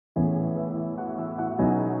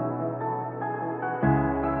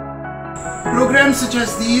Programs such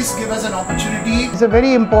as these give us an opportunity. It's a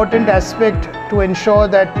very important aspect to ensure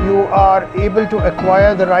that you are able to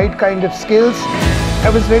acquire the right kind of skills.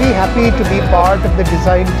 I was very happy to be part of the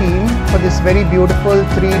design team for this very beautiful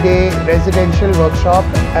 3-day residential workshop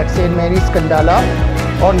at St. Mary's Khandala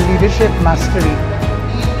on leadership mastery.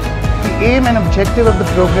 The aim and objective of the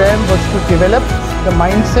program was to develop the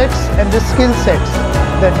mindsets and the skill sets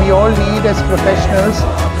that we all need as professionals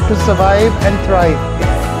to survive and thrive.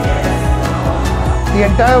 The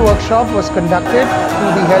entire workshop was conducted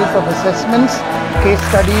through the help of assessments, case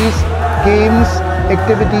studies, games,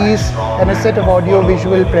 activities, and a set of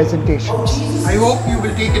audio-visual presentations. I hope you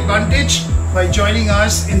will take advantage by joining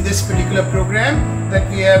us in this particular program that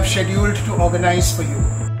we have scheduled to organize for you.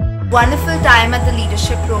 Wonderful time at the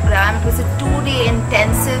leadership program. It was a 2-day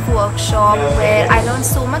intensive workshop where I learned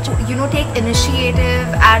so much, take initiative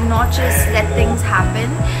and not just let things happen.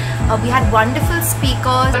 We had wonderful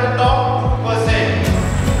speakers.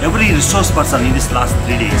 Every resource person in these last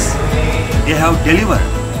 3 days, they have delivered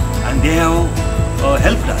and they have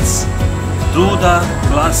helped us through the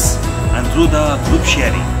class and through the group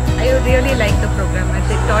sharing. I really liked the program.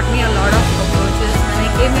 It taught me a lot of approaches. When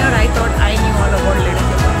I came here, I thought I knew all about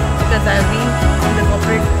leadership because I've been in the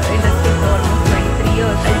corporate industry for almost 23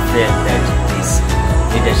 years. I felt that this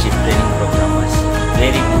leadership training program was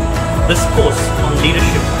very good. This course on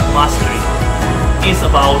leadership mastery is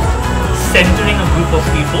about centering a group of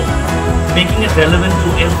people, making it relevant to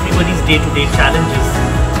everybody's day-to-day challenges,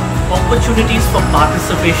 opportunities for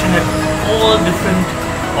participation at all different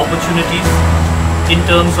opportunities in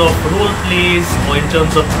terms of role plays or in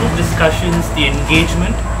terms of group discussions, the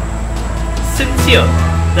engagement. Sincere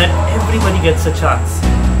that everybody gets a chance,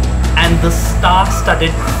 and the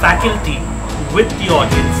star-studded faculty with the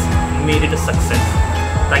audience made it a success.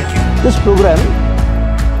 Thank you. This program,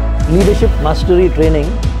 Leadership Mastery Training,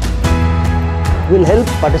 will help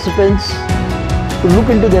participants to look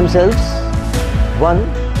into themselves. One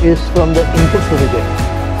is from the inputs that we get.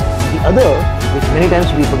 The other, which many times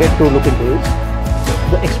we forget to look into, is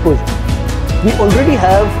the exposure. We already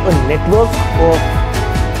have a network of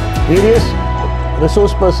various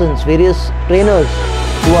resource persons, various trainers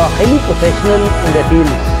who are highly professional in their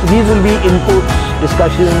fields. So these will be inputs,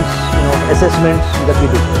 discussions, assessments that we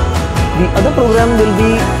do. The other program will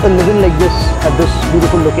be a living like this at this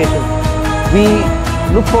beautiful location. We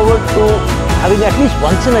look forward to having at least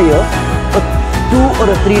once in a year a 2 or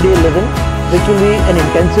a 3-day living, which will be an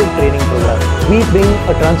intensive training program. We bring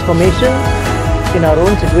a transformation in our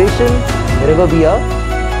own situation wherever we are,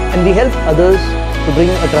 and we help others to bring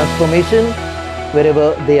a transformation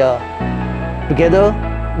wherever they are. Together,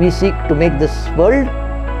 we seek to make this world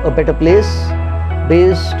a better place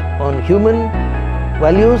based on human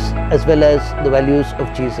values as well as the values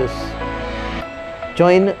of Jesus.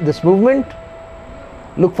 Join this movement.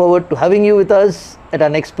 Look forward to having you with us at our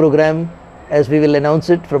next program, as we will announce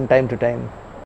it from time to time.